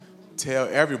tell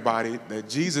everybody that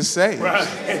Jesus saves. Right.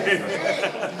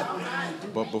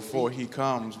 But before he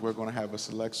comes, we're going to have a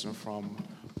selection from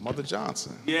Mother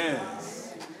Johnson.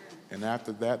 Yes. And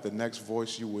after that, the next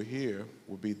voice you will hear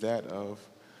will be that of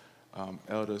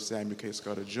Elder Samuel K.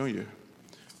 Scudder Jr.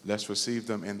 Let's receive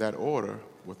them in that order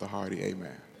with a hearty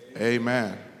amen.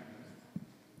 Amen.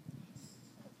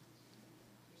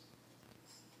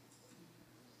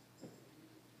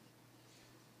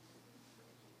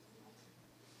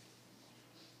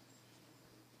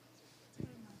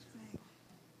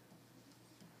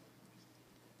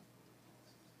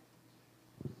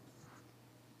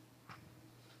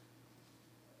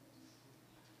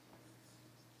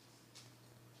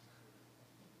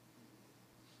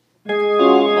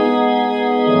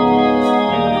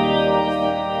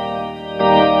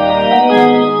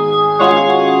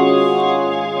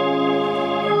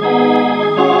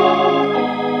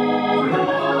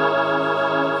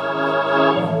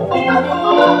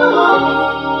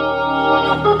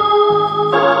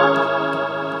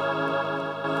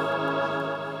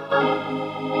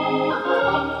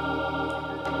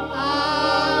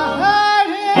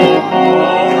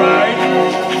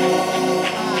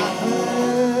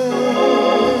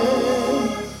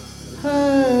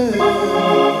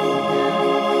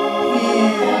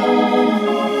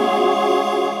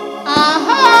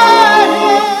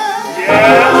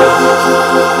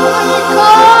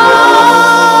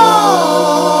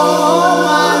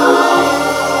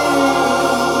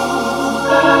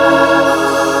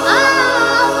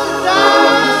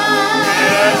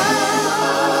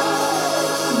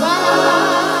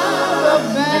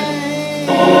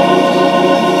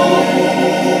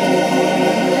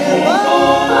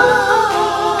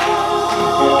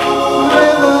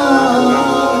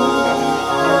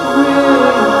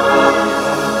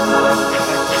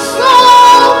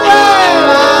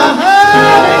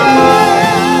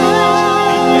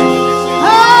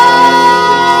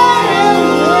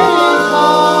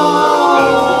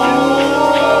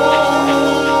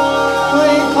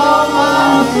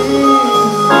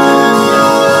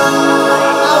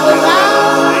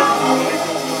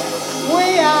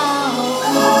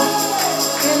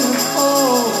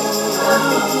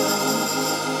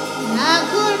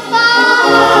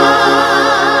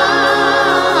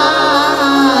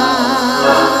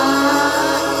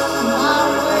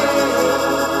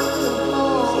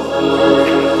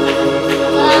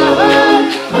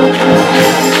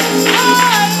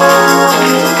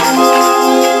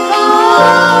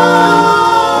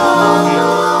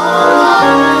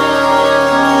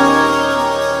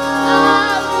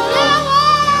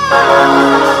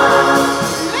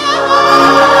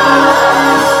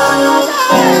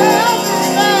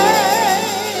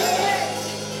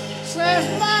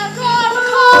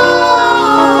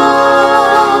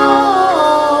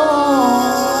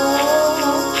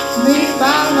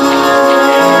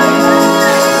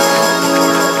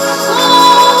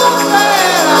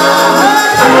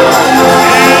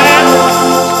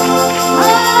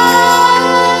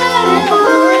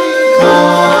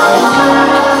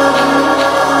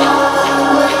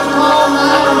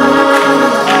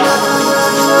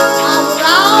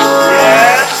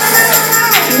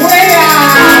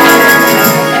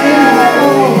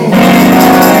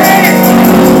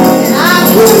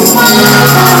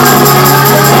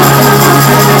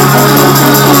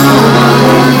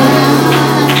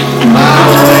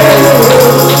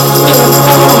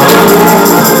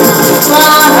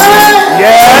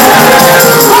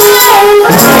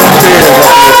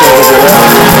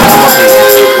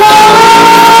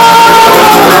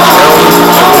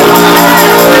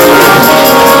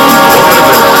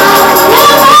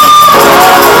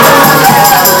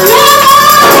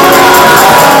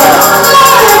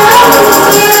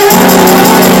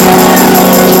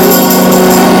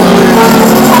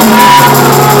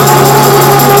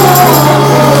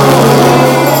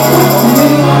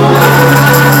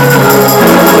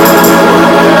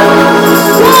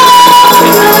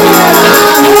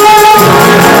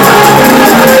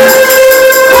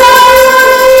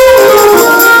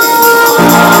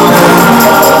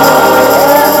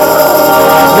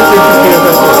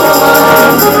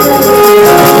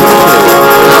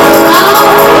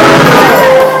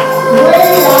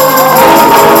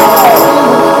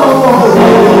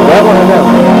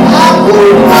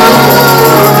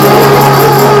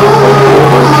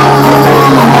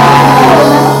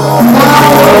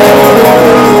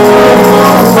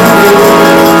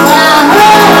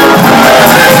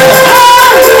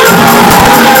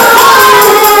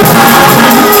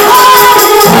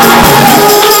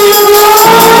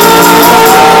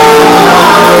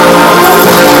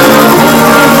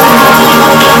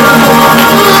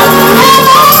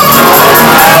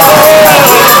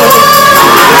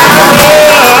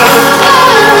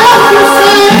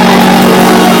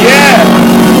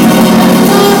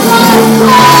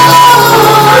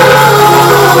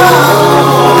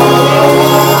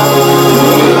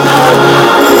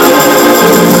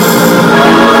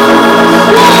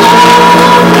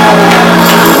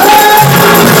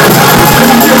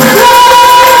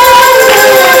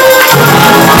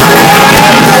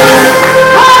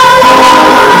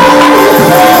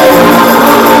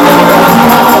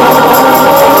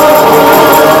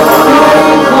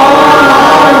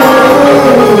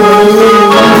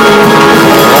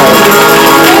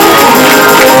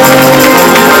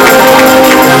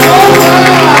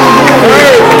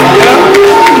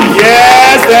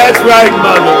 right,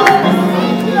 Mother.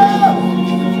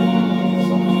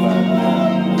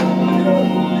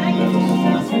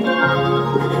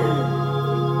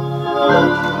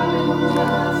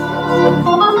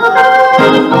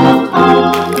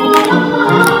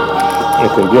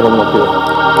 Okay, get them up here.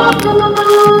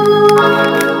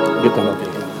 Get them up here.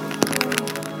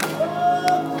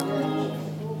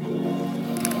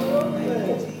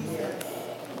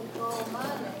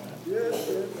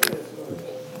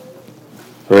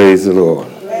 Praise the Lord.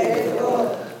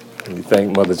 We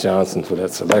thank Mother Johnson for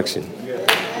that selection.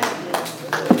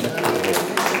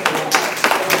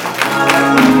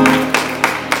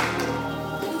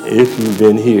 If you've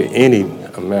been here any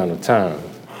amount of time,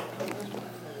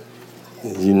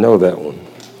 you know that one.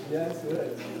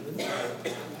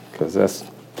 Because that's,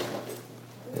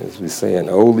 as we say, an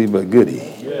oldie but goodie.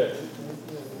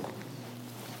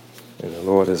 And the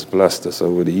Lord has blessed us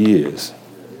over the years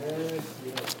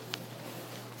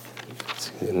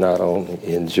to not only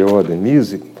enjoy the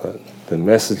music, but the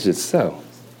message itself.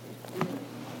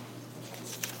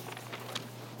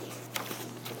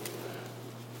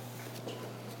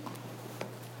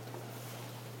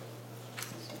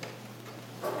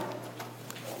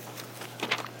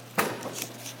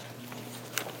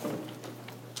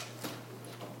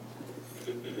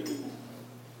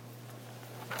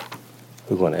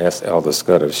 We're going to ask Elder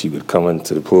Scudder if she would come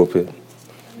into the pulpit.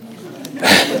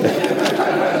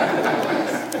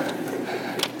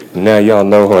 Now y'all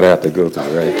know what I have to go through,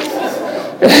 right?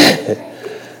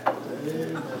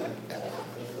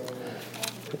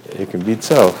 It can be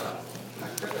tough.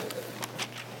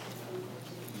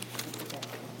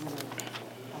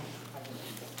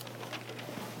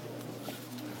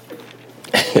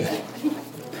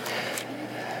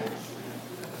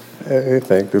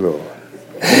 Thank the Lord.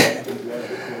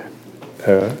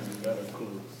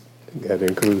 Got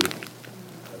included.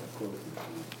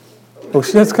 Oh,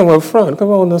 she has to come up front. Come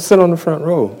on, sit on the front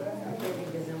row.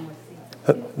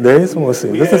 There is more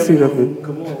seat. Let's just seat up here.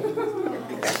 Come on.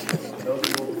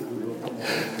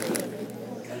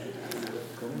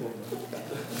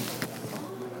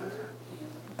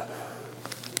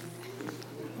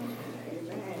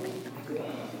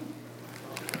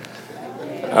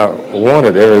 I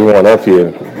wanted everyone up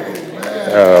here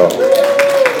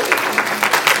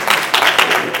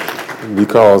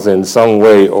because in some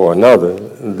way or another,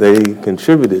 they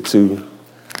contributed to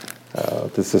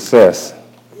the success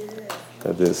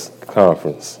of this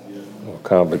conference or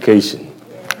convocation.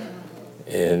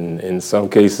 And in some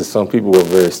cases, some people were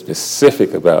very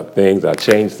specific about things. I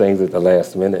changed things at the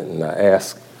last minute, and I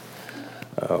asked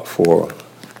for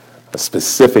a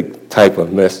specific type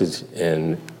of message,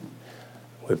 and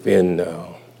within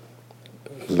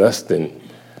less than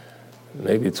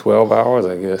maybe 12 hours,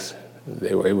 I guess,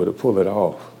 they were able to pull it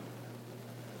off.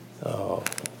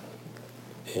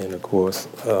 And of course,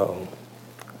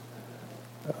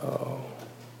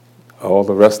 all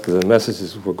the rest of the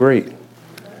messages were great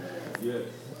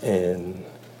and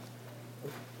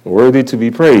worthy to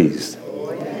be praised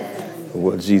for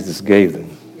what Jesus gave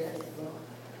them.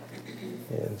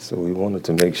 And so we wanted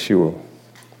to make sure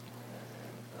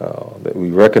that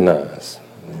we recognize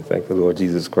and thank the Lord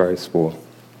Jesus Christ for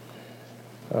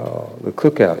the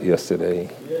cookout yesterday.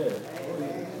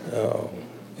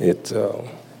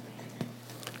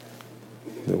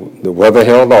 The weather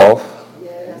held off,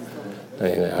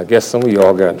 and I guess some of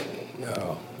y'all got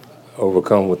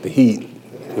overcome with the heat,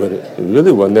 but it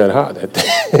really wasn't that hot.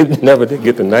 It never did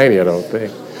get to 90, I don't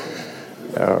think.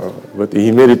 But the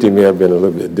humidity may have been a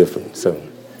little bit different, so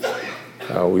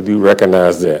we do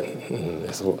recognize that.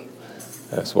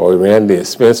 That's why we ran the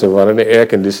expense of running the air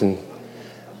conditioning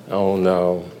on,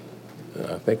 I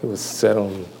think it was set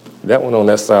on, that one on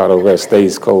that side over there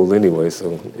stays cold anyway,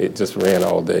 so it just ran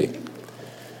all day.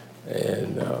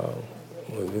 And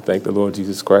we thank the Lord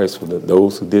Jesus Christ for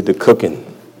those who did the cooking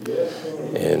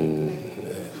and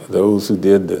for those who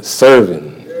did the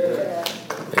serving.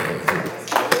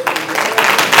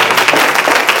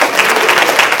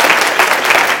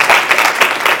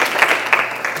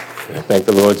 And thank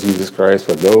the Lord Jesus Christ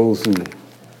for those who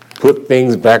put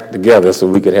things back together so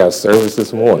we could have service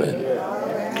this morning.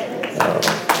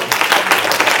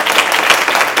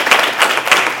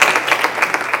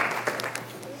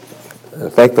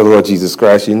 Thank the Lord Jesus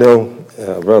Christ. You know,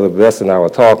 Brother Bess and I were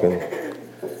talking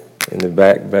in the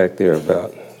back there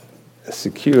about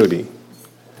security.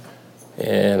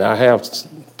 And I have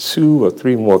 2 or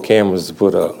 3 more cameras to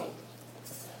put up.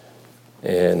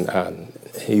 And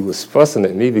he was fussing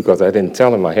at me because I didn't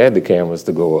tell him I had the cameras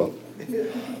to go up.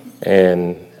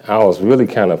 And I was really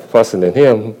kind of fussing at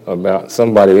him about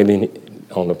somebody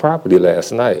on the property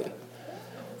last night.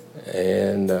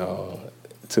 and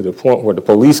to the point where the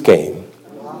police came,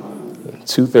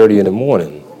 2:30 in the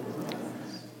morning,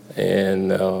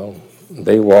 and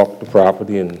they walked the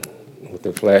property and with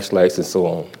their flashlights and so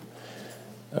on.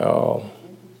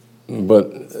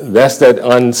 But that's that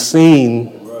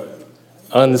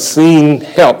unseen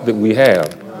help that we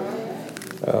have.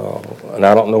 And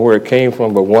I don't know where it came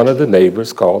from, but one of the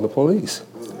neighbors called the police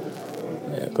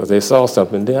because they saw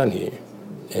something down here.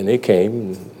 And they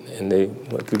came and they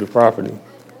went through the property.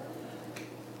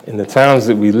 In the times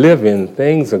that we live in,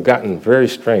 things have gotten very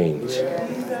strange.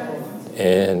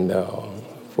 And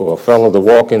for a fellow to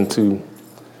walk into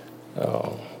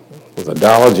was a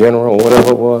Dollar General or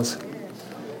whatever it was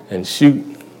and shoot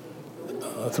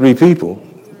 3 people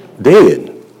dead.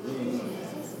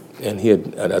 And he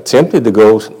had attempted to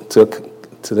go to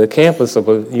the campus of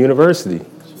a university.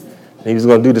 And he was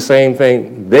going to do the same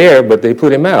thing there, but they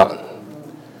put him out.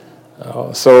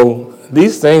 So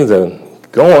these things are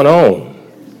going on.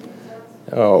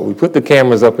 We put the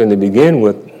cameras up in to begin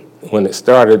with when it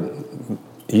started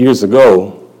years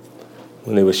ago,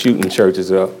 when they were shooting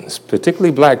churches up,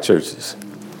 particularly black churches,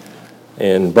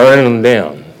 and burning them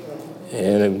down.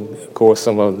 And of course,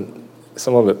 some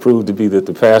of it proved to be that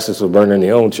the pastors were burning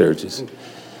their own churches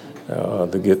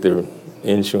to get their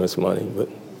insurance money. But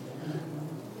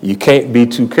you can't be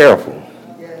too careful.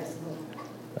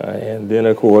 And then,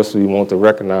 of course, we want to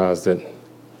recognize that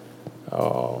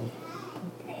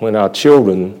when our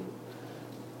children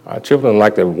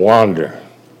like to wander.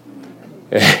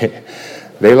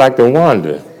 They like to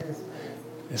wander.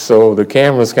 So the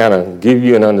cameras kind of give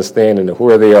you an understanding of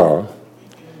where they are,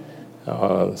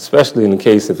 especially in the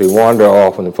case if they wander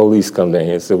off and the police come down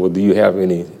here and say, well, do you have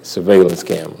any surveillance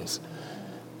cameras?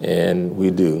 And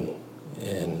we do.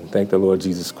 And thank the Lord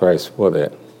Jesus Christ for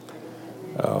that.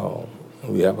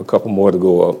 We have a couple more to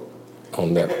go up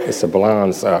on that. It's a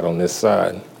blind side on this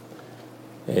side.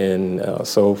 And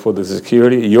so for the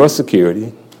security, your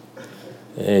security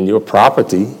and your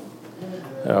property,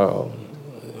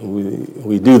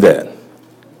 we do that.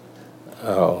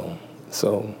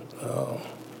 So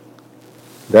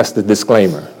that's the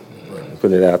disclaimer.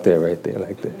 Put it out there right there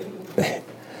like that.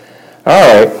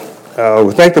 All right.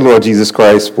 We thank the Lord Jesus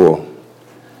Christ for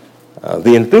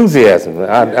the enthusiasm.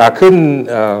 I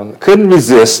couldn't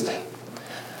resist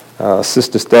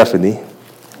Sister Stephanie.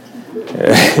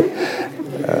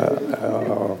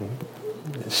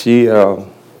 She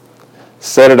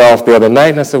set it off the other night,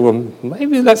 and I said, well,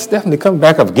 maybe let Stephanie come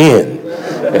back up again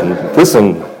and put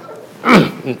some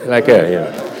like that, you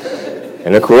know.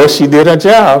 And of course, she did her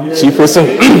job. She put some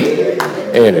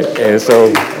in it. And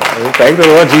so thank the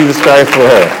Lord Jesus Christ for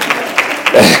her.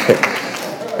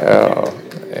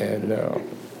 And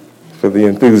for the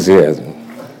enthusiasm.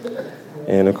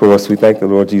 And of course, we thank the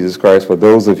Lord Jesus Christ for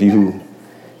those of you who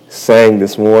sang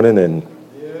this morning and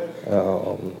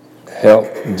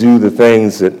helped do the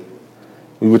things that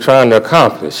we were trying to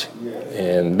accomplish.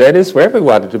 And that is for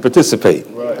everybody to participate.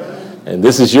 And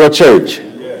this is your church.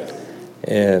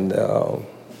 And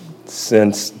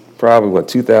since probably,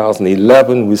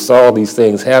 2011, we saw these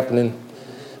things happening.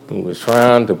 And we're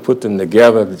trying to put them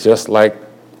together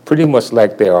pretty much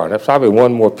like they are. There's probably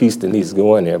one more piece that needs to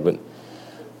go in there, but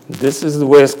this is the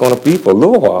way it's going to be for a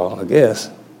little while, I guess.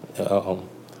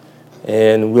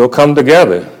 And we'll come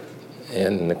together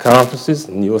in the conferences,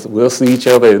 and we'll see each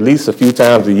other at least a few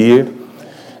times a year.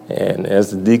 And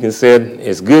as the deacon said,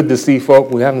 it's good to see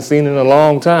folk we haven't seen in a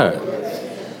long time.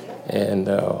 And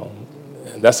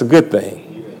that's a good thing.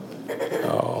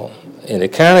 And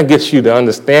it kind of gets you the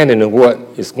understanding of what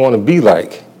it's going to be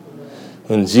like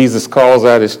when Jesus calls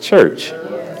out his church.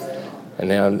 And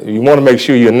now you want to make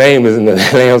sure your name is in the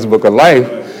Lamb's Book of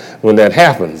Life when that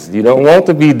happens. You don't want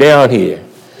to be down here.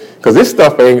 Because this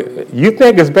stuff you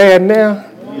think it's bad now?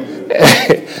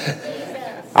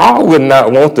 I would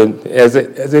not want to, as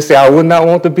they say, I would not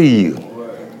want to be you.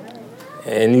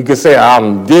 And you can say, I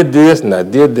did this and I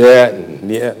did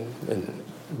that,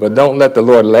 but don't let the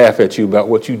Lord laugh at you about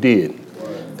what you did,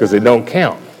 because it don't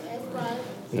count.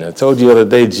 And I told you the other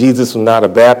day, Jesus was not a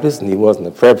Baptist and he wasn't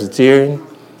a Presbyterian.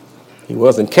 He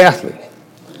wasn't Catholic.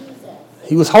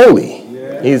 He was holy.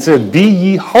 He said, be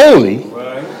ye holy,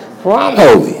 for I'm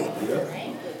holy.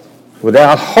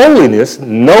 Without holiness,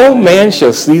 no man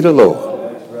shall see the Lord.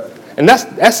 And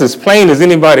that's as plain as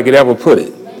anybody could ever put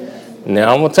it.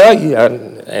 Now, I'm going to tell you,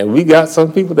 and we got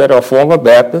some people that are former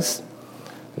Baptists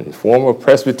and former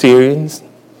Presbyterians.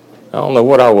 I don't know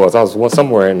what I was. I was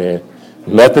somewhere in there.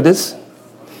 Methodists,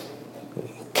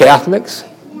 Catholics,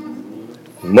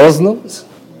 Muslims,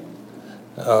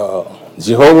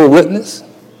 Jehovah's Witness,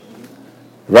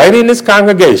 right in this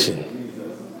congregation.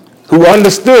 who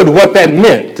understood what that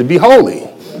meant to be holy.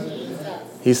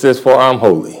 He says, for I'm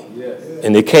holy.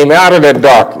 And they came out of that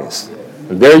darkness.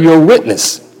 And they're your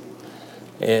witness.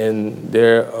 And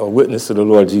they're a witness to the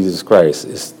Lord Jesus Christ,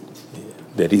 is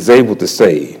that he's able to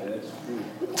save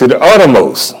to the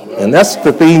uttermost. And that's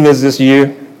the theme is this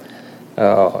year.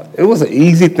 It was an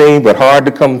easy thing, but hard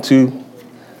to come to,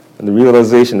 the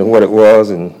realization of what it was.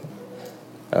 And,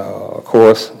 of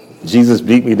course, Jesus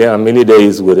beat me down many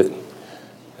days with it.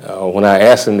 When I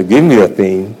asked him to give me a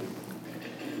theme,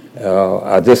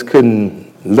 I just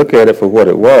couldn't look at it for what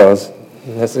it was.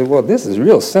 And I said, well, this is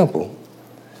real simple.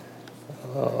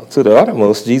 To the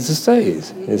uttermost, Jesus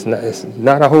saves. It's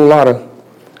not a whole lot of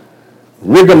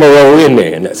rigmarole in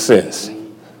there in that sense.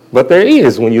 But there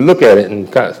is, when you look at it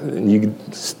and you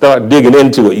start digging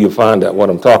into it, you'll find out what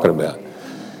I'm talking about.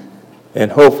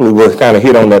 And hopefully we'll kind of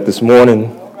hit on that this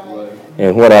morning.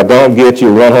 And what I don't get,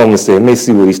 you'll run home and say, let me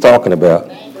see what he's talking about.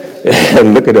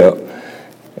 And look it up.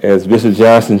 As Bishop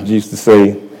Johnson used to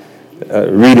say,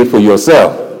 read it for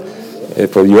yourself,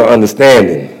 for your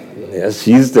understanding. Yes,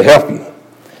 she used to help you.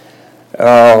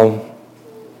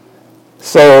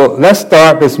 So let's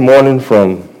start this morning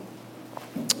from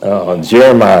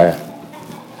Jeremiah,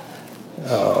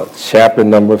 chapter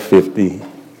number 50.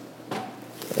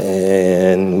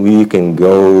 And we can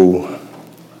go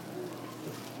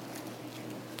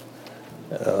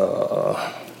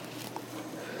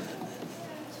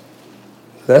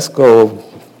let's go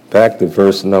back to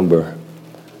verse number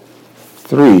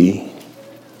 3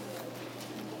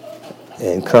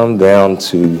 and come down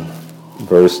to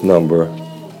verse number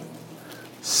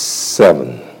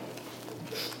 7.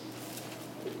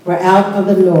 For out of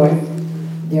the north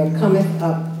there cometh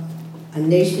up a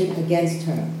nation against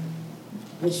her,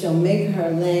 which shall make her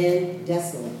land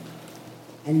desolate,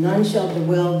 and none shall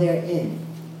dwell therein.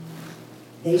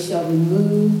 They shall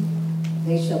remove,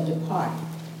 they shall depart,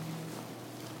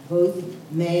 both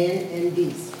man and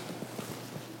beast.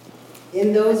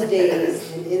 In those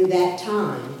days and in that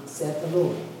time, saith the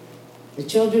Lord, the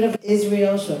children of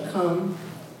Israel shall come,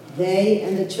 they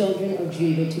and the children of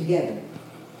Judah together.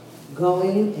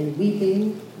 Going and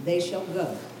weeping they shall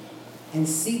go, and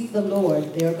seek the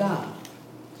Lord their God.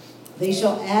 They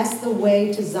shall ask the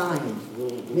way to Zion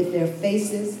with their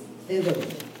faces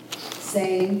thitherward,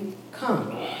 saying,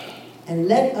 come, and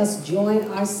let us join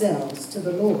ourselves to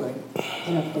the Lord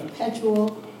in a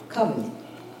perpetual covenant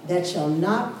that shall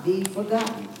not be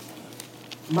forgotten.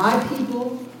 My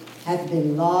people have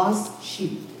been lost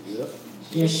sheep.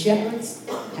 Their shepherds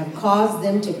have caused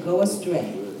them to go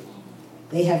astray.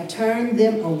 They have turned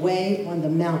them away on the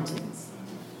mountains.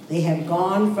 They have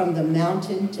gone from the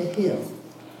mountain to hill.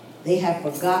 They have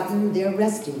forgotten their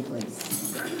resting place.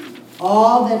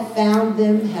 All that found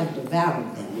them have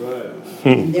devoured them.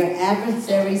 And their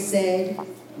adversaries said,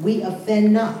 we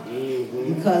offend not,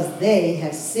 because they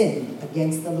have sinned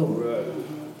against the Lord.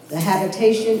 The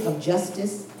habitation of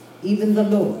justice, even the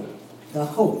Lord, the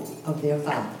hope of their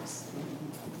fathers.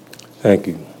 Thank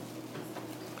you.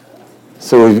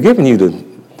 So we've given you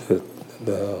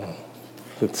the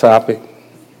topic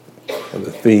and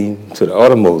the theme, to the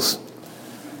uttermost,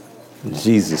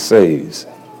 Jesus saves.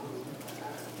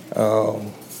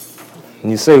 And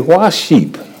you say, why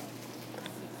sheep?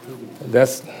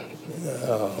 That's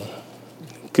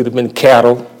could have been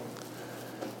cattle,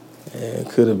 and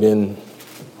could have been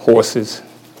horses.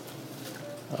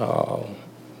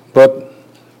 But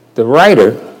the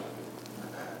writer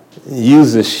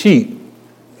uses sheep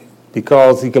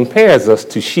because he compares us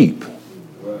to sheep.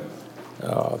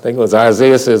 I think it was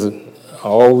Isaiah says,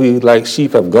 all we like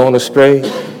sheep have gone astray.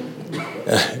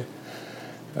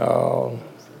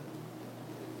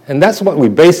 And that's what we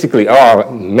basically are.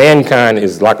 Mankind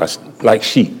is like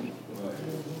sheep.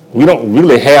 We don't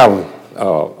really have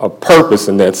a purpose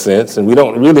in that sense, and we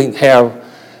don't really have,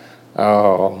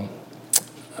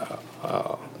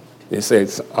 they say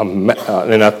it's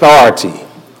an authority.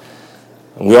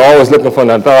 And we're always looking for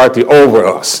an authority over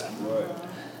us.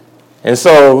 And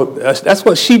so that's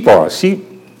what sheep are. Sheep,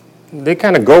 they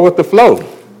kind of go with the flow.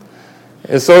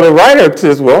 And so the writer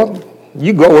says, well,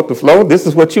 you go with the flow. This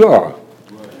is what you are.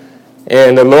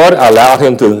 And the Lord allowed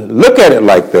him to look at it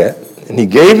like that. And he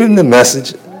gave him the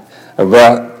message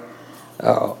about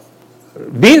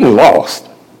being lost.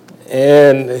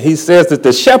 And he says that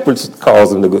the shepherds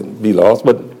caused him to be lost.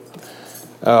 But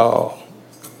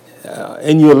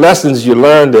in your lessons, you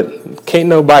learn that can't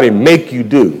nobody make you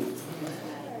do.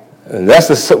 And that's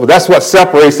what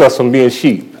separates us from being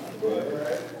sheep.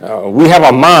 We have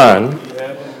a mind.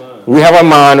 We have a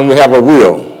mind and we have a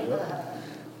will.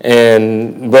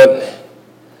 But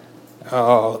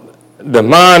the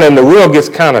mind and the will gets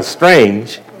kind of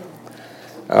strange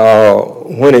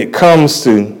when it comes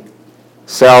to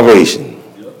salvation.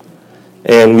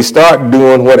 And we start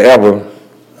doing whatever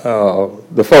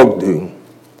the folk do.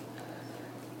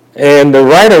 And the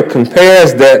writer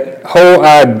compares that whole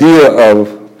idea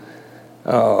of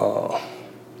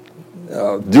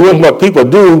doing what people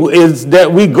do is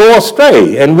that we go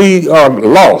astray and we are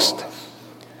lost.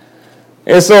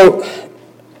 And so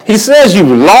he says you've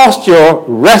lost your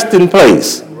resting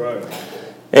place. Right.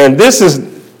 And this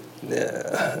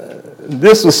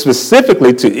was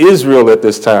specifically to Israel at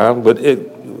this time, but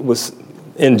it was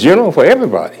in general for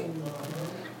everybody.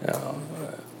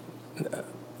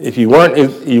 If you weren't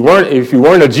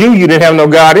a Jew, you didn't have no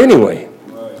God anyway.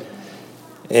 Right.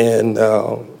 And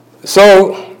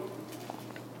so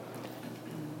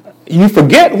you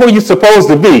forget where you're supposed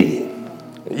to be.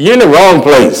 You're in the wrong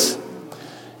place,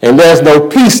 and there's no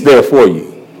peace there for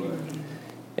you.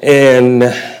 And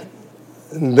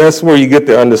that's where you get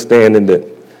the understanding that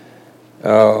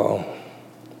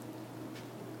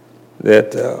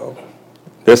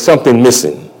there's something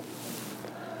missing.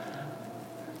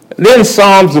 Then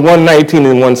Psalms 119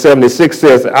 and 176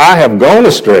 says, I have gone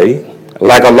astray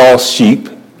like a lost sheep.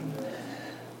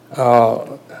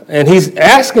 And he's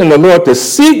asking the Lord to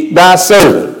seek thy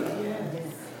servant,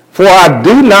 for I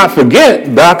do not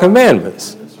forget thy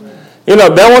commandments. You know,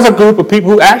 there was a group of people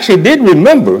who actually did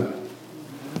remember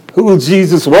who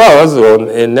Jesus was, or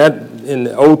in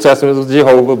the Old Testament it was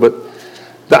Jehovah, but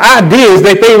the idea is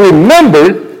that they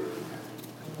remembered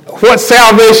what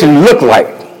salvation looked like.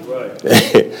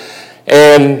 Right.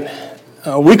 And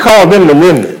we call them the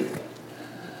remnant.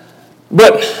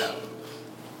 But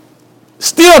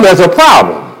still there's a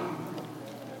problem.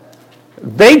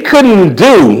 They couldn't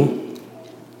do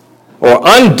or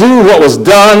undo what was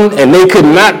done, and they could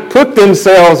not put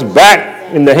themselves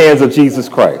back in the hands of Jesus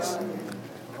Christ.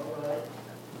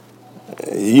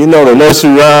 You know the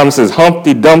nursery rhyme says,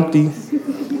 Humpty Dumpty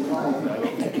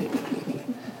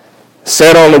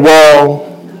sat on the wall.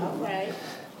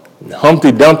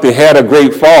 Humpty Dumpty had a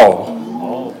great fall.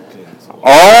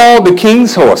 All the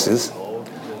king's horses,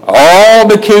 all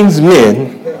the king's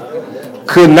men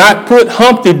could not put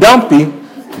Humpty Dumpty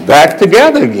back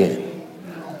together again.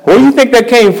 Where do you think that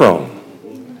came from?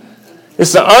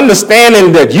 It's the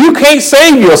understanding that you can't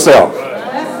save yourself.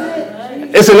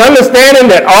 It's an understanding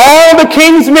that all the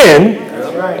king's men,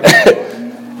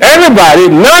 everybody,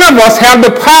 none of us have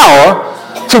the power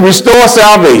to restore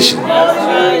salvation.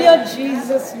 Hallelujah,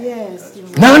 Jesus, yes.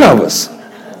 None of us.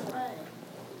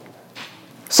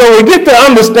 So we get the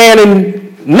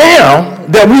understanding now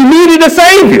that we needed a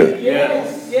Savior.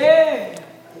 Yes. Yeah.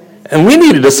 And we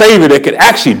needed a Savior that could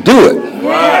actually do it.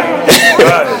 Right.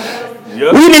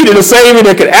 Yep. We needed a Savior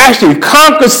that could actually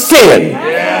conquer sin.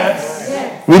 Yes.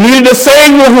 We needed a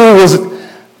Savior who was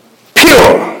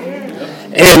pure.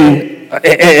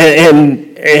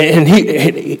 And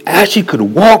he actually could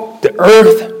walk the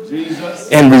earth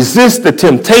and resist the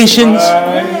temptations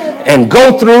and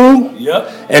go through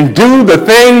and do the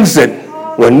things that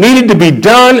were needed to be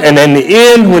done. And in the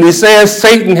end, when he says,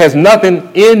 Satan has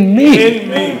nothing in me.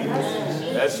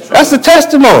 That's the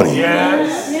testimony.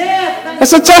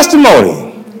 That's a testimony.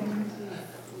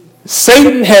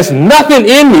 Satan has nothing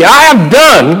in me. I have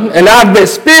done and I've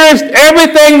experienced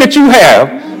everything that you have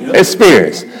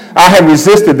experienced. I have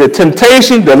resisted the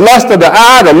temptation, the lust of the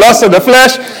eye, the lust of the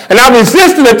flesh, and I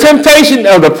resisted the temptation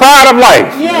of the pride of life.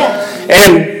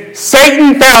 And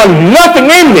Satan found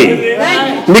nothing in me.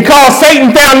 Because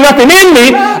Satan found nothing in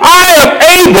me,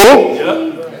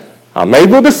 I'm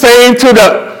able to save to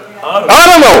the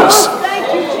uttermost.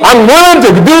 I'm willing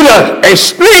to do the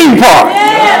extreme part.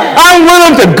 I'm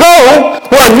willing to go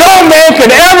where no man can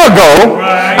ever go.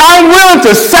 I'm willing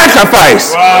to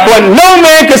sacrifice what no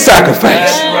man can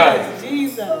sacrifice.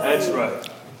 That's right.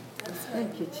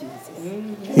 Thank you, Jesus.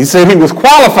 He said he was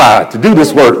qualified to do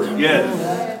this work. Yes.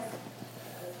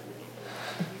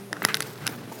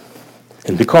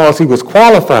 And because he was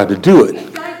qualified to do it,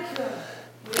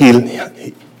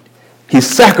 he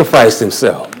sacrificed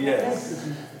himself. Yes.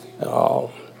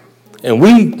 And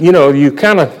we, you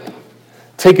kind of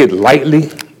take it lightly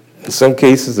in some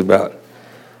cases about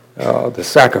the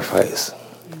sacrifice.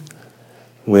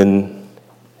 When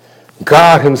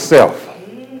God himself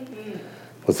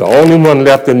was the only one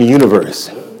left in the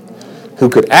universe who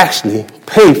could actually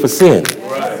pay for sin.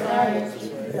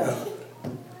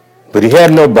 But he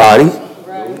had no body.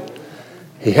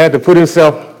 He had to put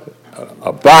himself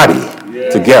a body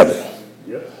together.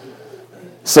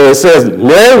 So it says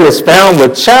Mary was found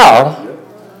with child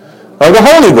of the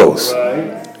Holy Ghost.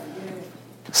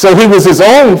 So he was his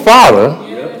own father,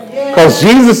 because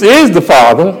Jesus is the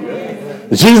Father,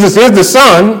 Jesus is the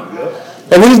Son,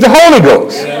 And he's the Holy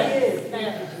Ghost.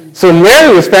 So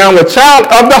Mary was found a child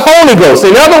of the Holy Ghost.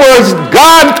 In other words,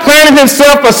 God planted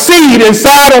himself a seed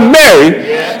inside of Mary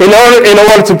in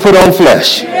order to put on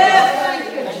flesh.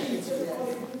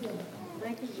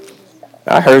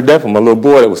 I heard that from a little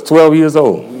boy that was 12 years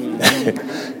old.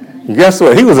 Guess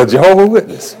what? He was a Jehovah's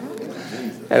Witness.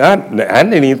 And I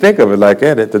didn't even think of it like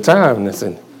that at the time.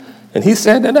 And he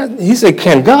said that. He said,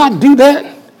 can God do that?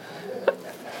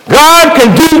 God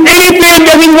can do anything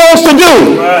that he wants to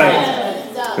do. Right.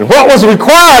 And what was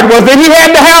required was that he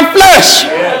had to have flesh.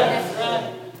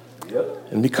 Yeah.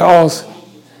 And because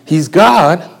he's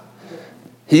God,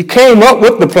 he came up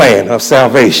with the plan of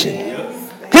salvation.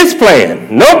 His plan.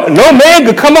 No man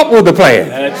could come up with the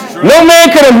plan. No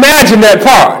man could imagine that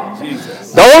part.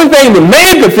 Jesus. The only thing the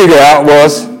man could figure out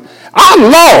was,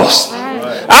 I'm lost.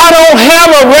 I don't have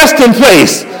a resting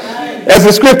place, as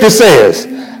the scripture says.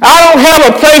 I don't have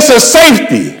a place of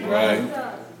safety. Right.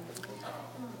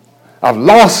 I've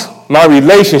lost my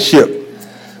relationship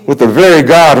with the very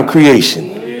God of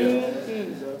creation.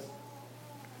 Yeah.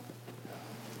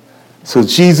 So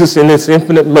Jesus, in his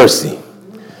infinite mercy,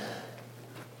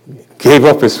 gave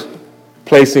up his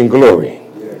place in glory,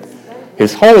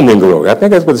 his home in glory. I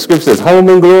think that's what the scripture says, home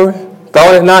in glory.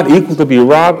 Thought it not equal to be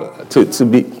robbed, to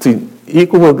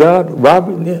equal with God.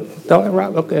 Robert, yeah, thought it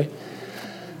robbed, okay.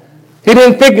 He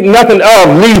didn't think nothing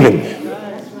of leaving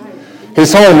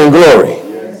his home in glory.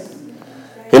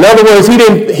 In other words, he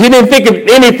didn't think of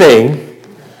anything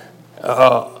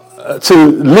to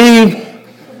leave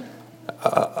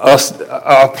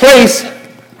a place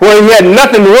where he had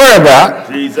nothing to worry about.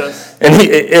 Jesus.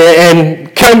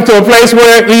 And come to a place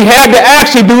where he had to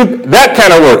actually do that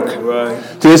kind of work.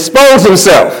 Right. To expose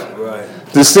himself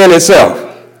to sin itself.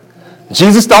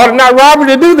 Jesus thought it not robbery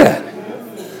to do that.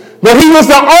 But he was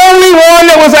the only one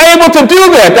that was able to do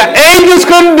that. The angels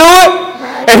couldn't do it,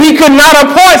 and he could not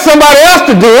appoint somebody else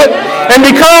to do it. And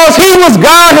because he was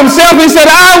God himself, he said,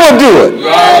 I will do it.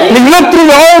 And he looked through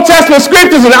the Old Testament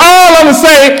scriptures, and all of them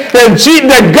say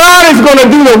that God is going to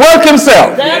do the work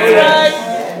himself. That's right.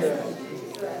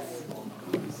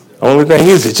 The only thing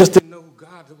is, they just didn't know who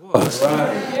God was.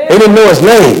 They didn't know his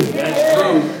name.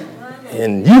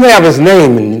 And you have his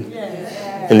name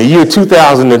in the year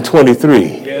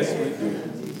 2023.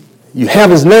 You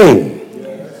have his name.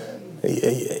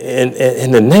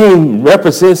 And the name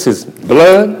represents his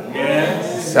blood,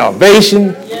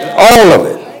 salvation, all of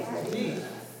it.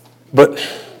 But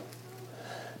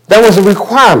that was a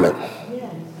requirement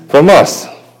from us.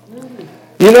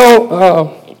 You know,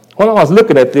 when I was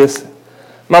looking at this,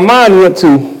 my mind went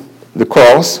to the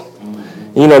cross.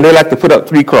 You know, they like to put up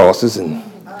 3 crosses,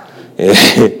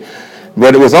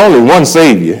 but it was only one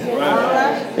Savior.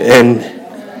 And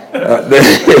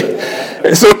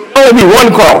so it would only be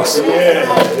one cross.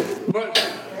 But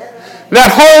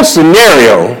that whole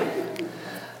scenario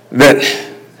that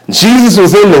Jesus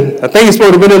was I think he's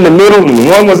supposed to have been in the middle, and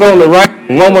one was on the right,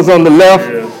 and one was on the left.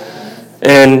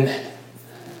 And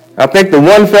I think the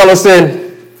one fella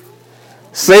said,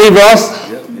 save us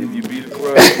if you be the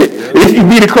Christ. If you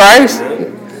be the Christ.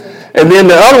 And then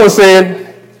the other one said,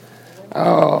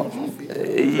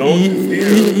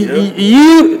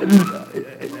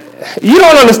 you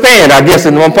don't understand, I guess,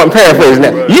 in one point, paraphrasing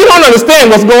that. You don't understand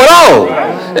what's going on.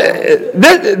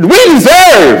 We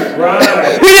deserve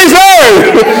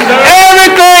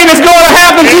everything that's going to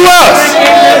happen to us.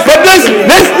 But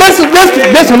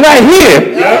this one right here,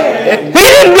 he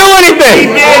didn't do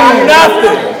anything. He did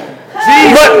nothing.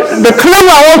 But the clue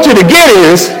I want you to get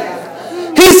is,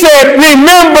 he said,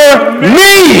 remember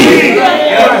me.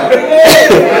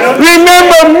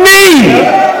 Remember me.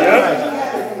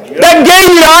 That gave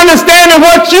you the understanding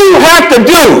what you have to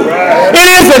do. It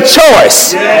is a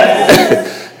choice.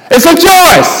 It's a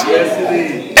choice.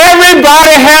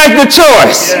 Everybody has the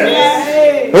choice.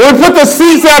 When we put the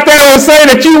seats out there and say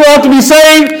that you want to be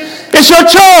saved, it's your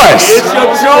choice. It's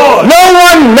your choice. No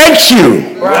one makes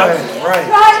you. Right.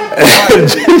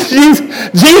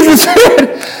 Jesus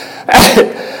said,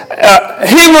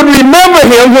 he would remember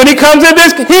him when he comes in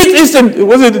this. He said,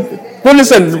 was it when it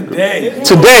said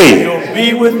today? You'll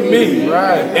be with me.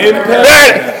 Right.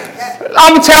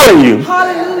 I'm telling you,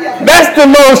 that's the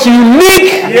most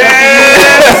unique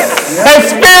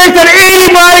experience that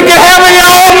anybody can have in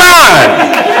your own mind.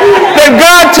 That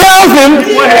God tells him.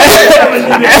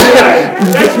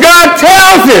 God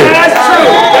tells him.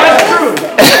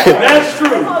 That's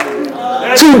true.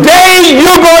 Today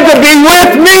you're going to be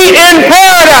with me in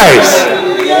paradise.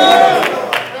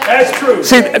 That's true.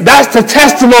 See, that's the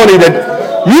testimony that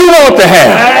you want to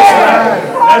have.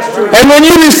 That's true. And when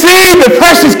you receive the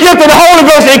precious gift of the Holy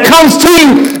Ghost, it comes to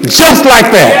you just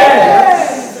like that.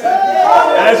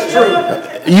 That's true.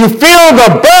 You feel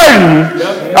the burden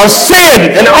of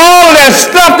sin and all that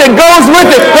stuff that goes with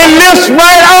it. It lifts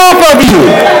right off of you.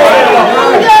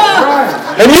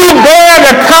 And you bear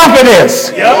the confidence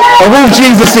of who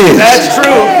Jesus is. That's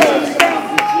true.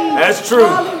 That's true.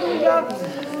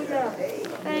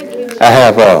 I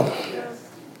have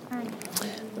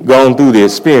gone through the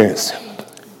experience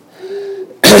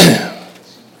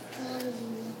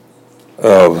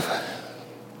of,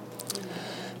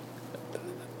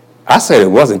 I said it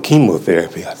wasn't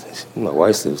chemotherapy. My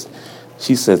wife says,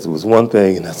 she says it was one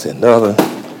thing, and I said another.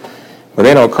 But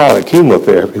they don't call it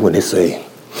chemotherapy when they say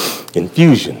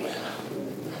infusion.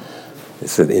 They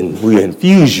said, we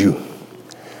infuse you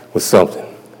with something.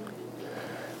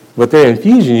 But they're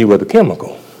infusing you with a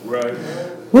chemical. Right.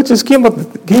 Which is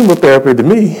chemotherapy to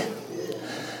me.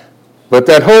 But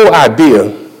that whole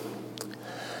idea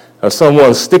of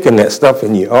someone sticking that stuff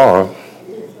in your arm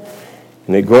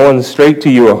and it going straight to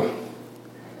your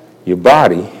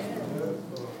body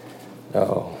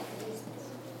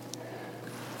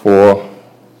for,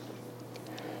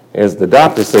 as the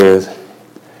doctor says,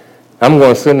 I'm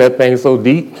going to send that thing so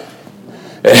deep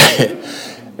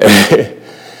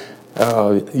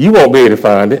you won't be able to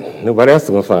find it. Nobody else is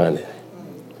going to find it.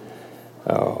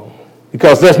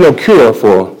 Because there's no cure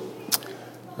for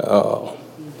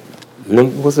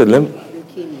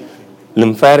Leukemia.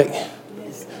 lymphatic.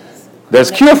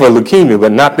 There's cure for leukemia,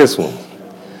 but not this one.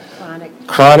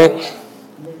 Chronic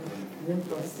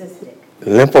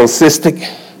lymphocystic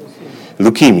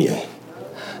leukemia.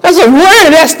 I said, where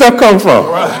did that stuff come from?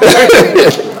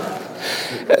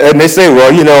 And they say,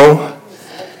 well, you know,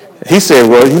 he said,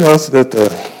 well, you know,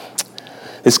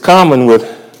 it's common with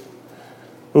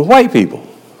white people.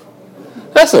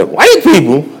 I said, white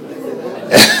people?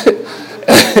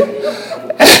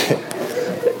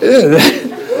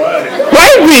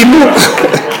 White people?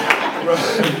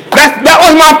 That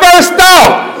was my first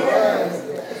thought.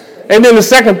 And then the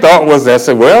second thought was, I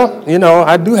said, well, you know,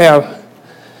 I do have,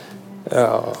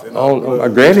 on my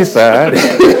granny's side,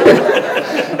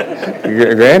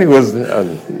 Granny was,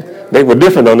 they were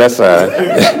different on that side.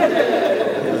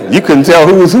 You couldn't tell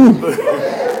who was who.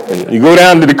 And you go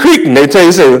down to the creek and they tell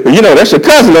you, say, you know, that's your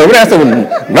cousin over there. I said,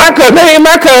 my cousin, that ain't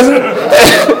my cousin.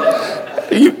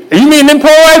 you mean them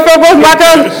poor white folk was my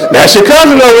cousin? That's your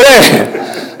cousin over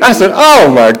there. I said, oh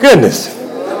my goodness.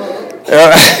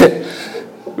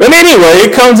 But anyway,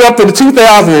 it comes up to the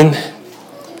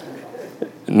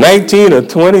 2019 or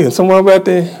 20 or somewhere about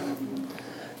there.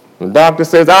 The doctor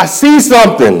says, I see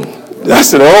something. I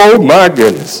said, oh my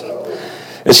goodness.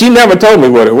 And she never told me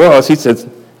what it was. She said,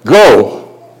 go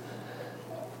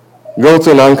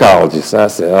to an oncologist. I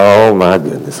said, oh my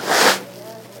goodness.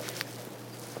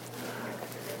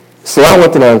 So I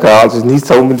went to the oncologist and he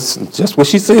told me just what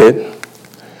she said.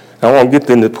 I won't get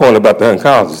to the point about the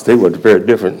oncologists. They were very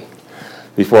different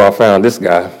before I found this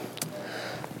guy.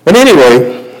 But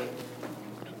anyway,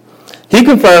 he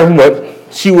confirmed what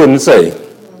she wouldn't say,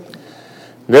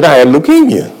 that I had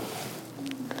leukemia.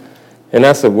 And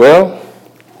I said, well,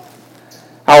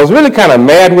 I was really kind of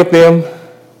mad with them.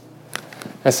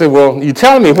 I said, well, you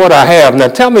telling me what I have, now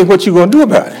tell me what you're going to do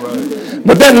about it. Right.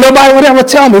 But then nobody would ever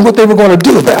tell me what they were going to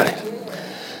do about it.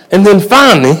 And then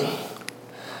finally,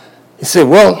 he said,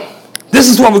 well, this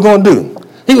is what we're going to do.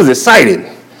 He was excited.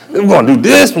 We're going to do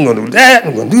this, we're going to do that,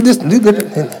 we're going to do this and do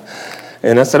that.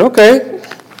 And I said, okay.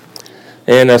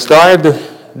 And I started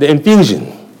the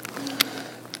infusion.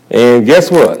 And guess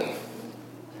what?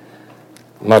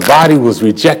 My body was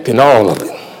rejecting all of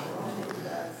it.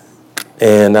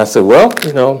 And I said, well,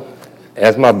 you know,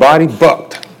 as my body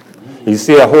bucked, you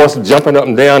see a horse jumping up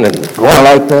and down and going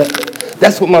like that?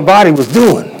 That's what my body was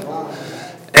doing.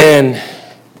 And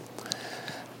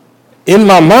in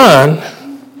my mind,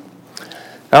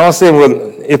 I was saying, well,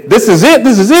 if this is it,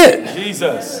 this is it.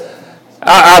 Jesus.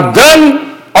 I've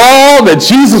done all that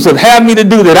Jesus would have me to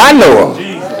do that I know of.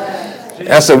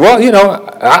 I said, well, you know,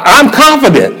 I'm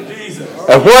confident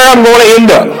of where I'm going to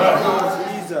end up.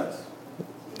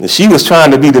 And she was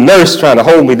trying to be the nurse, trying to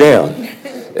hold me down.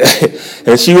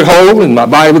 And she would hold, and my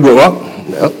body would go up,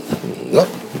 up,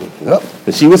 up.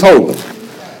 And she was holding.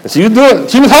 And she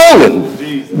was holding.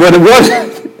 But it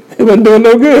wasn't doing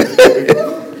no good.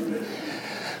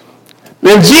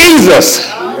 Then Jesus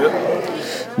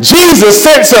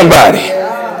sent somebody.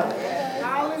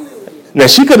 Now,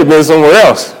 she could have been somewhere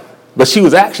else. But she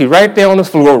was actually right there on the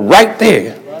floor, right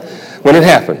there, when it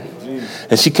happened.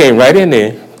 And she came right in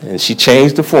there, and she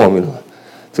changed the formula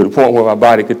to the point where my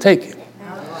body could take it.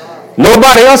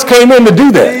 Nobody else came in to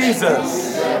do that.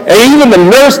 And even the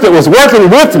nurse that was working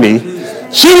with me,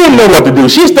 she didn't know what to do.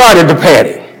 She started to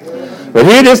panic. But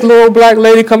here this little black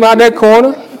lady come out that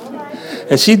corner,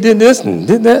 and she did this and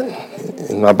did that,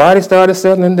 and my body started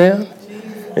settling down,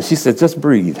 and she said, just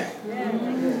breathe.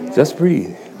 Just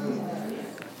breathe.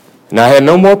 And I had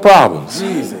no more problems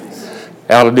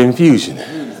out of the infusion.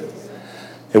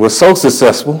 It was so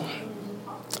successful.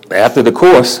 After the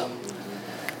course,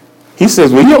 he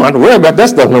says, well, you don't have to worry about that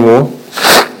stuff no more.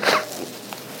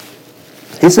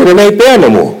 He said, it ain't there no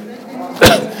more.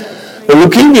 The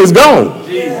leukemia is gone.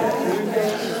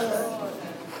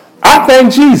 I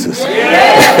thank Jesus.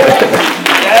 That's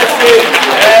it.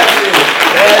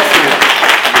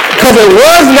 Because it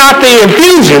was not the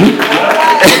infusion.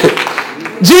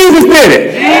 Jesus did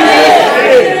it.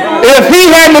 If he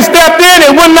hadn't stepped in,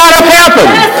 it would not have happened.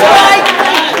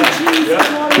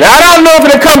 Now, I don't know if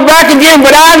it'll come back again,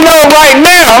 but I know right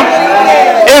now,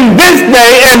 in this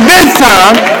day and this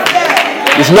time,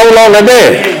 it's no longer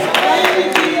there.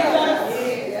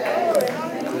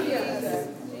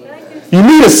 You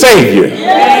need a Savior.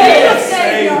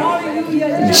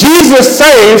 Jesus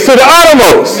saves to the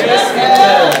uttermost.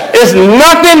 It's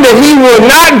nothing that he will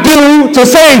not do to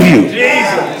save you.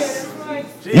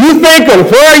 You think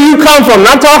of where you come from.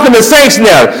 I'm talking to saints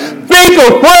now. Think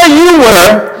of where you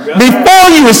were before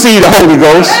you received the Holy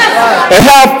Ghost and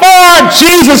how far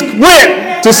Jesus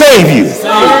went to save you.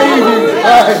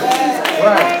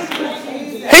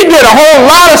 He did a whole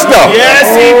lot of stuff.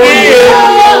 Yes, he did.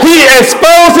 He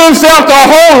exposed himself to a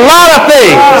whole lot of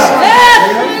things.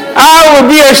 I would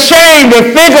be ashamed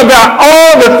to think about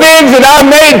all the things that I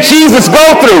made Jesus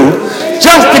go through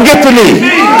just to get to me.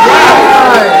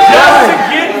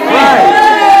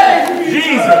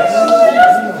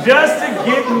 Just to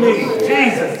get me.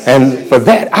 Jesus. And for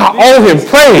that, I owe him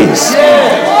praise.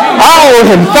 I owe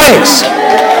him thanks.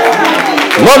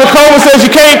 Mother Coleman says you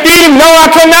can't feed him. No, I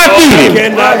cannot feed him.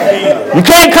 You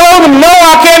can't clothe him. No,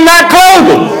 I cannot clothe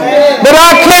him. But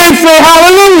I can say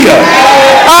hallelujah.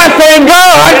 I thank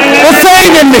God for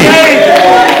saving me.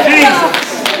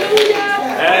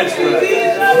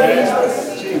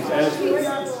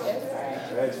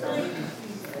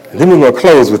 And then we're going to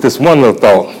close with this one little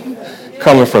thought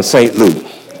coming from St. Luke.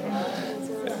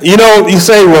 You know, you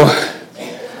say, well,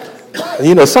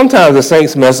 you know, sometimes the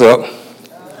saints mess up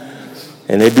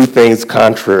and they do things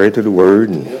contrary to the word,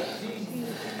 and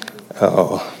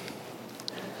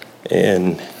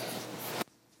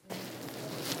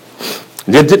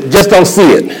they just don't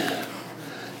see it.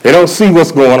 They don't see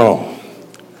what's going on.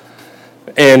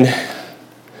 And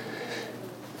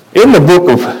in the book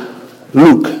of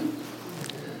Luke,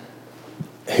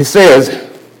 he says,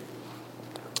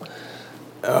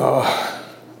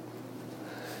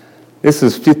 this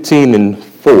is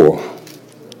 15:4.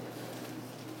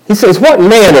 He says, what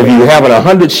man of you having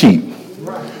 100 sheep,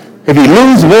 if he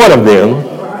lose one of them,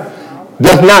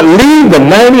 doth not leave the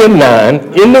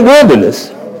 99 in the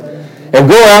wilderness and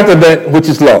go after that which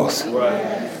is lost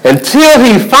until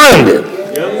he find it?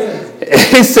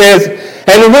 He says,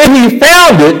 and when he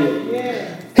found it,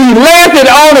 he laid it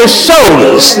on his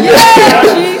shoulders,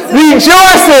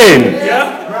 rejoicing.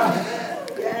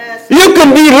 You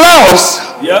can be lost,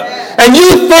 and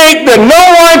you think that no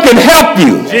one can help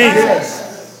you.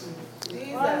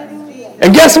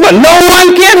 And guess what? No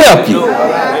one can help you.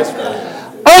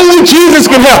 Only Jesus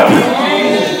can help you.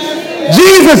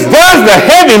 Jesus does the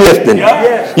heavy lifting.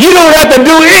 You don't have to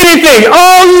do anything.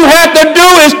 All you have to do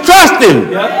is trust him.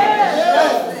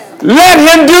 Let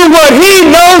him do what he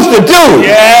knows to do.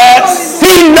 Yes.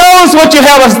 He knows what you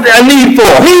have a need for.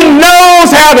 He knows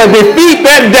how to defeat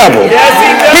that devil. Yes, he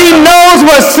does. He knows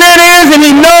what sin is, and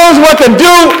he knows what to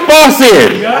do for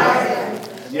sin.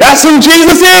 That's who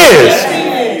Jesus is.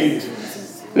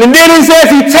 And then he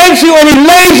says he takes you and he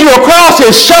lays you across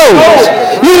his shoulders.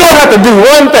 You don't have to do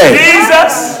one thing.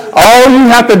 Jesus. All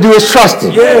you have to do is trust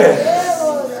him.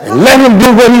 And let him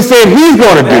do what he said he's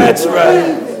going to do. That's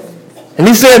right. And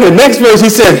he said, the next verse, he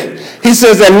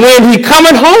says, and when he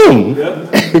cometh home,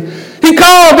 he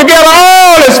called together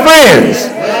all his friends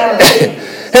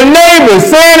and neighbors,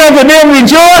 saying unto them,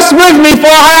 rejoice with me, for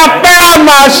I have found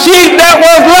my sheep that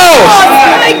was lost.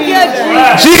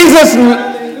 Jesus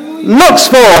looks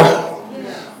for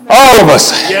all of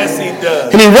us. Yes, he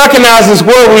does. And he recognizes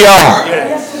where we are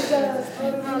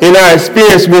in our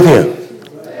experience with him.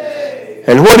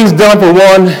 And what he's done for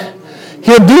one,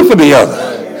 he'll do for the other.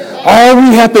 All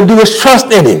we have to do is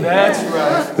trust in him. That's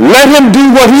right. Let him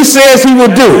do what he says he will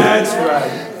do. That's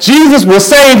right. Jesus will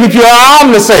save if you allow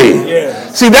him to save. Yeah.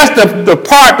 See, that's the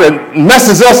part that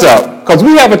messes us up, because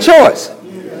we have a choice.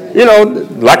 You know,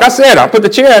 like I said, I put the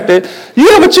chair out there. You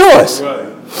have a choice. Right.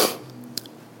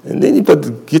 And then you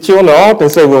get you on the altar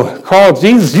and say, well, call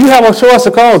Jesus. You have a choice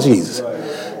to call Jesus.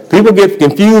 Right. People get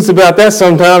confused about that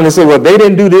sometimes, and they say, well, they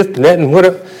didn't do this and that and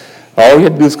whatever. All you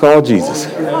have to do is call Jesus.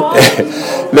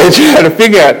 They try to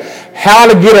figure out how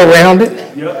to get around it.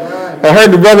 I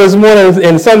heard the brother this morning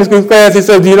in Sunday school class, he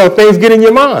said, things get in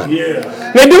your mind. Yeah.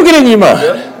 They do get in your mind.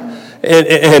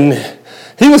 And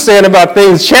he was saying about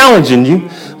things challenging you.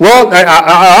 Well,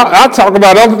 I'll talk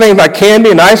about other things like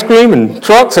candy and ice cream and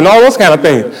trucks and all those kind of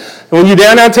things. When you're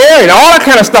down there tearing, all that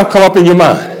kind of stuff come up in your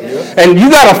mind. And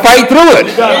you got to fight through it.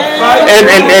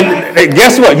 And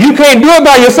guess what? You can't do it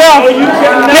by yourself.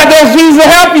 Yeah, there's Jesus to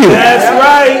help you. That's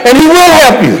right. And he will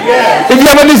help you. If you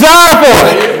have a desire for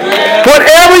it.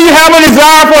 Whatever you have a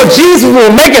desire for, Jesus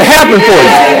will make it happen for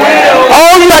you.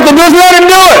 All you have to do is let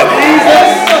him do it.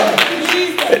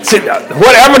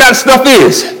 Whatever that stuff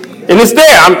is. And it's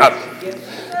there.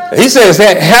 He says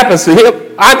that happens to him.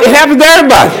 It happens to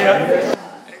everybody.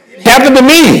 It happened to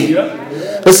me.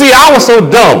 But see, I was so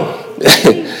dumb.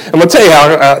 I'm going to tell you how,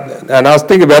 and I was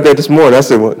thinking about that this morning. I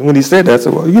said, when he said that, I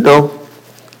said, well,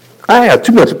 I had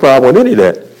too much problem with any of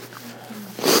that.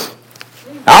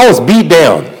 I was beat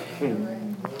down.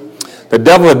 The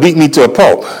devil had beat me to a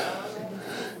pulp.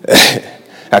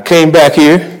 I came back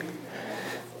here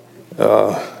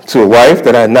to a wife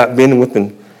that I had not been with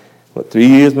in, 3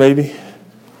 years maybe?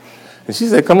 And she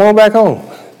said, come on back home.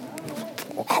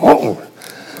 Home?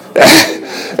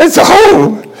 It's a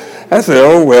home. I said,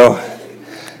 oh, well.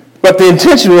 But the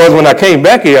intention was when I came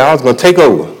back here, I was going to take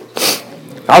over.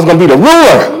 I was going to be the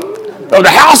ruler of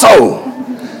the household.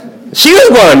 She was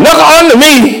going to knuckle under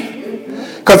me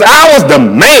because I was the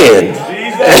man.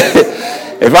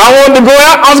 If I wanted to go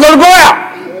out, I was going to go out.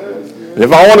 And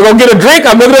if I wanted to go get a drink,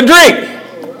 I'm going to get a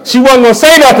drink. She wasn't going to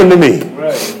say nothing to me.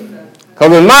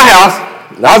 Because in my house,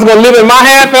 I was going to live in my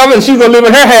half of it, and she was going to live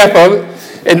in her half of it.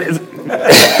 And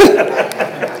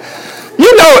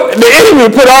the enemy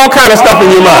put all kind of stuff in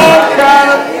your mind.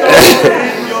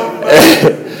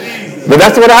 But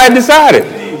that's what I had decided.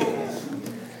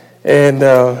 And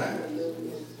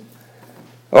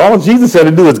all Jesus had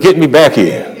to do was get me back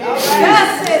here.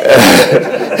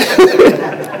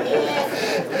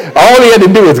 All he had to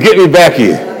do was get me back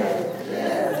here.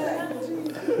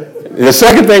 The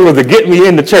second thing was to get me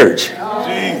in the church.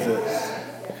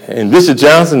 And Bishop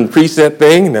Johnson preached that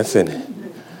thing, and I said,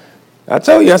 I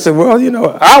told you, I said, well,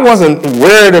 I wasn't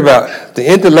worried about the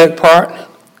intellect part.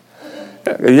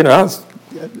 I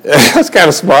was kind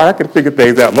of smart. I could figure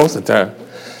things out most of the time.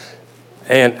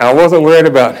 And I wasn't worried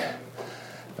about,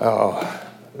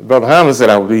 Brother Hyman said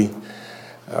I would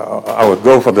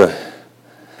go for the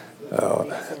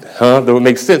would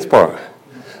make sense part,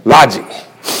 logic.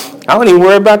 I wasn't even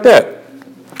worried about that.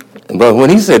 But when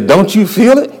he said, don't you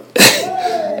feel it?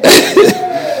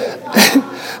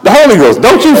 The Holy Ghost,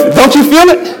 don't you feel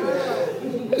it?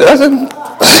 I said,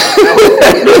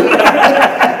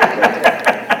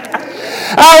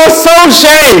 I was so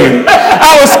ashamed.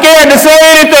 I was scared to say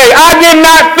anything. I did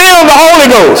not feel the Holy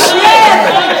Ghost.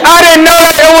 I didn't know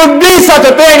that there would be such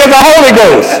a thing as the Holy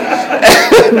Ghost.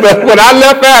 But when I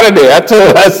left out of there,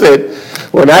 I said,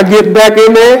 when I get back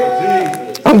in there,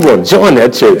 I'm going to join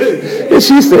that church. And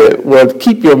she said, well,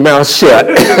 keep your mouth shut.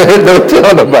 Don't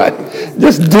tell nobody.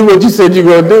 Just do what you said you're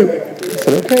going to do. I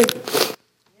said, okay.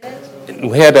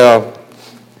 We had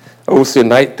overseer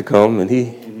Knight to come, and I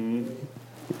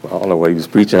don't know what he was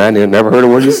preaching. I never heard a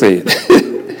word he said.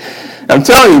 I'm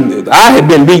telling you, I had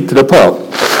been beat to the pulp.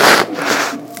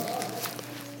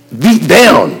 Beat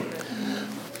down.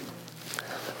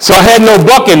 So I had no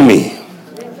buck in me.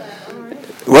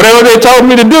 Whatever they told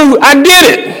me to do, I did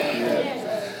it.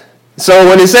 So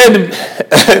when he said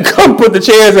to come put the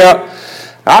chairs out,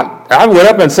 I went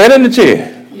up and sat in the chair.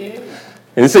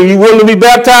 And he said, you willing to be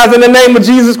baptized in the name of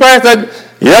Jesus Christ? I said,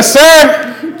 yes, sir.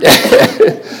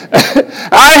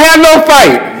 I had no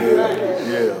fight.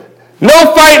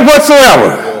 No fight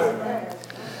whatsoever.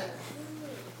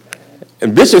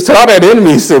 And Bishop saw that in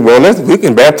me. He said, well, we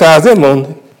can baptize him on,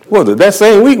 what was it, that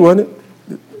same week, wasn't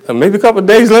it? Maybe a couple of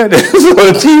days later. It was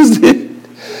on Tuesday.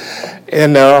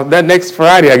 And that next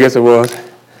Friday, I guess it was,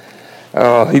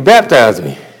 he baptized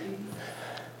me.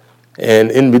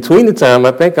 And in between the time,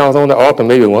 I think I was on the altar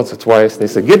maybe once or twice. They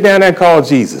said, get down there and call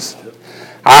Jesus.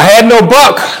 I had no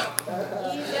buck.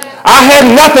 I had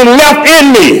nothing left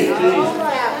in me.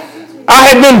 I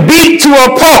had been beat to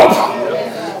a pulp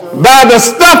by the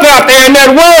stuff out there in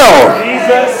that world.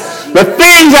 The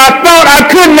things I thought I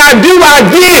could not do, I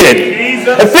did.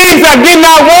 The things I did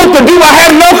not want to do, I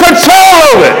had no control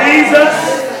over it.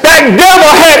 That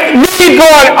devil had me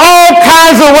going all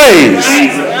kinds of ways.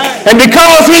 And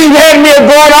because he had me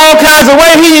going all kinds of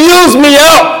ways, he used me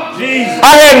up.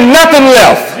 I had nothing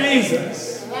left.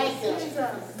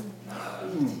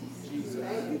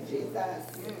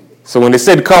 So when they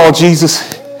said call Jesus,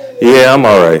 yeah, I'm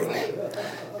all right.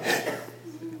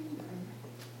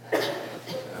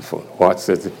 Watch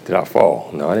says, did I fall?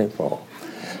 No, I didn't fall.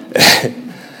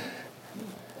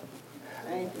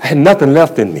 I had nothing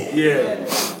left in me. Yeah.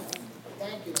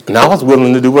 And I was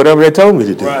willing to do whatever they told me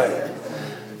to do. Right.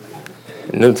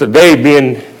 And then today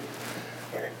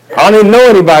I don't even know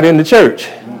anybody in the church.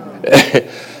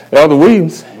 Elder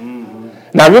Williams.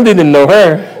 And I really didn't know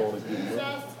her.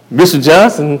 Bishop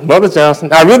Johnson, Mother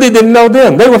Johnson, I really didn't know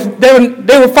them. They were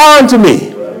foreign to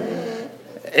me.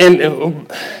 And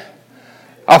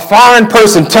a foreign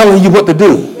person telling you what to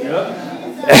do.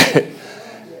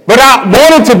 But I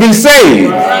wanted to be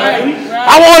saved.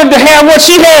 I wanted to have what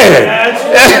she had.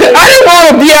 I didn't want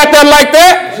to be out there like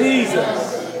that.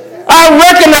 I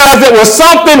recognized there was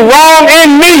something wrong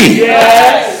in me.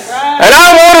 And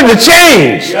I wanted to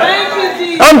change.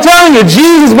 I'm telling you,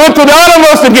 Jesus went to the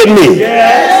uttermost to get me.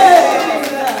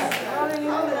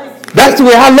 That's the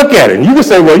way I look at it. And you can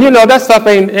say, well, that stuff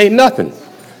ain't nothing.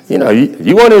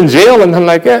 You weren't in jail and nothing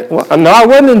like that. Well, no, I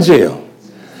wasn't in jail.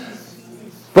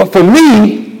 But for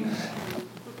me,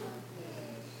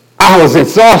 I was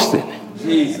exhausted.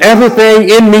 Everything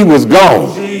in me was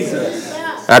gone.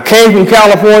 I came from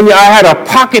California. I had a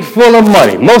pocket full of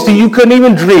money. Most of you couldn't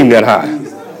even dream that high.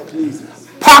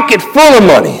 Pocket full of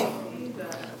money.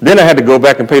 Then I had to go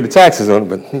back and pay the taxes on it,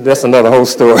 but that's another whole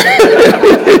story.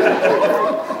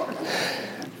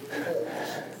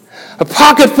 A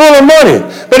pocket full of money.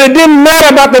 But it didn't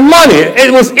matter about the money.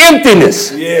 It was emptiness.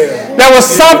 There was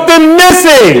something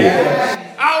missing.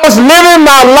 I was living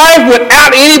my life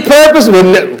without any purpose,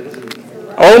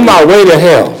 on my way to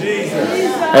hell.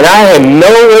 And I had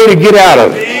no way to get out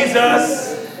of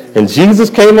it. And Jesus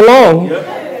came along.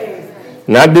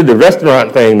 And I did the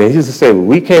restaurant thing. They used to say, well,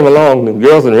 we came along. The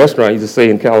girls in the restaurant used to say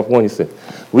in California, said,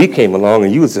 we came along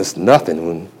and you was just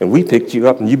nothing. And we picked you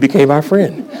up and you became our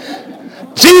friend.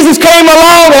 Jesus came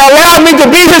along and allowed me to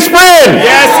be his friend.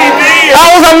 Yes, he did.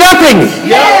 I was a nothing.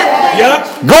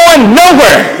 Going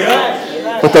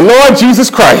nowhere. But the Lord Jesus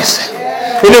Christ,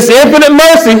 in his infinite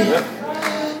mercy,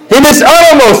 in his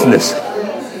uttermostness,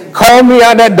 called me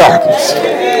out of that darkness.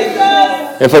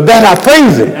 And for that I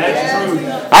praise him.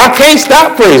 I can't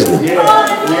stop praising him.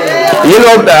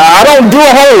 I don't do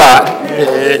a whole lot.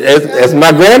 As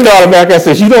my granddaughter back there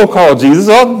said, you don't call Jesus.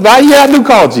 Oh, yeah, I do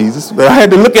call Jesus. But I had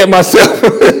to look at myself.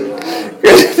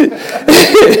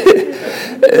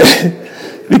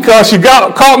 Because she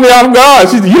caught me off guard.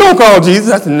 She said, you don't call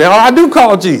Jesus. I said, no, I do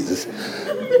call Jesus.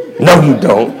 No, you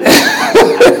don't.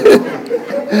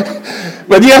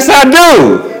 But yes, I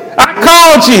do. I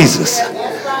call Jesus.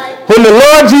 When the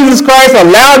Lord Jesus Christ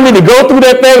allowed me to go through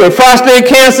that thing with prostate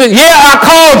cancer, I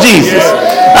called Jesus.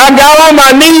 I got on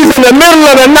my knees in the middle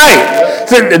of the night.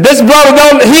 Said, this brother,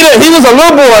 he was a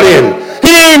little boy then.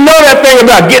 He didn't even know that thing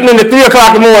about getting in at 3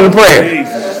 o'clock in the morning prayer.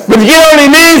 But you get on your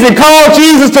knees and call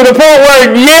Jesus to the point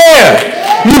where,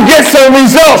 you get some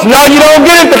results. No, you don't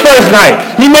get it the first night.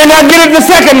 You may not get it the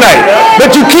second night.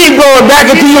 But you keep going back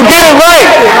until you get it right.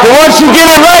 And once you get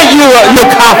it right, you're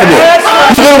confident.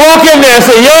 You can walk in there and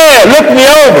say, look me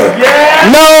over.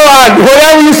 No,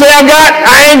 whatever you say I got,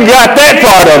 I ain't got that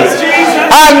part of it.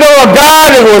 I know a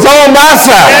God that was on my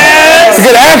side. He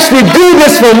could actually do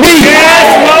this for me.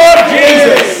 Yes, Lord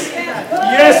Jesus.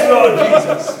 Yes, Lord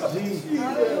Jesus.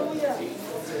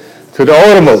 To the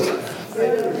uttermost.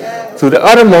 To the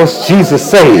uttermost, Jesus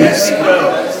saves.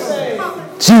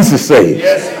 Jesus saves.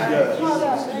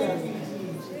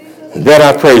 And that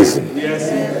I praise him.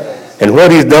 And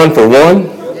what he's done for one,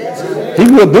 he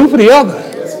will do for the other.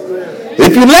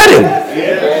 If you let him.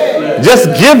 Just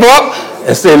give up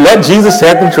and say, let Jesus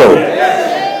have control.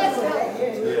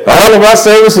 All of our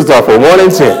services are for 1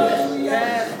 and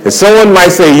 10. And someone might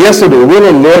say yes to the will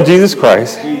of the Lord Jesus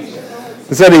Christ.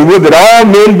 He said he would that all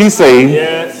men be saved.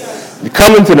 You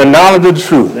come into the knowledge of the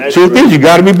truth. Truth is, you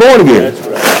got to be born again.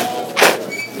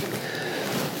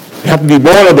 You have to be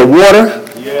born of the water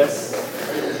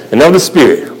and of the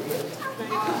Spirit.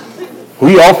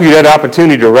 We offer you that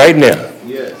opportunity right now.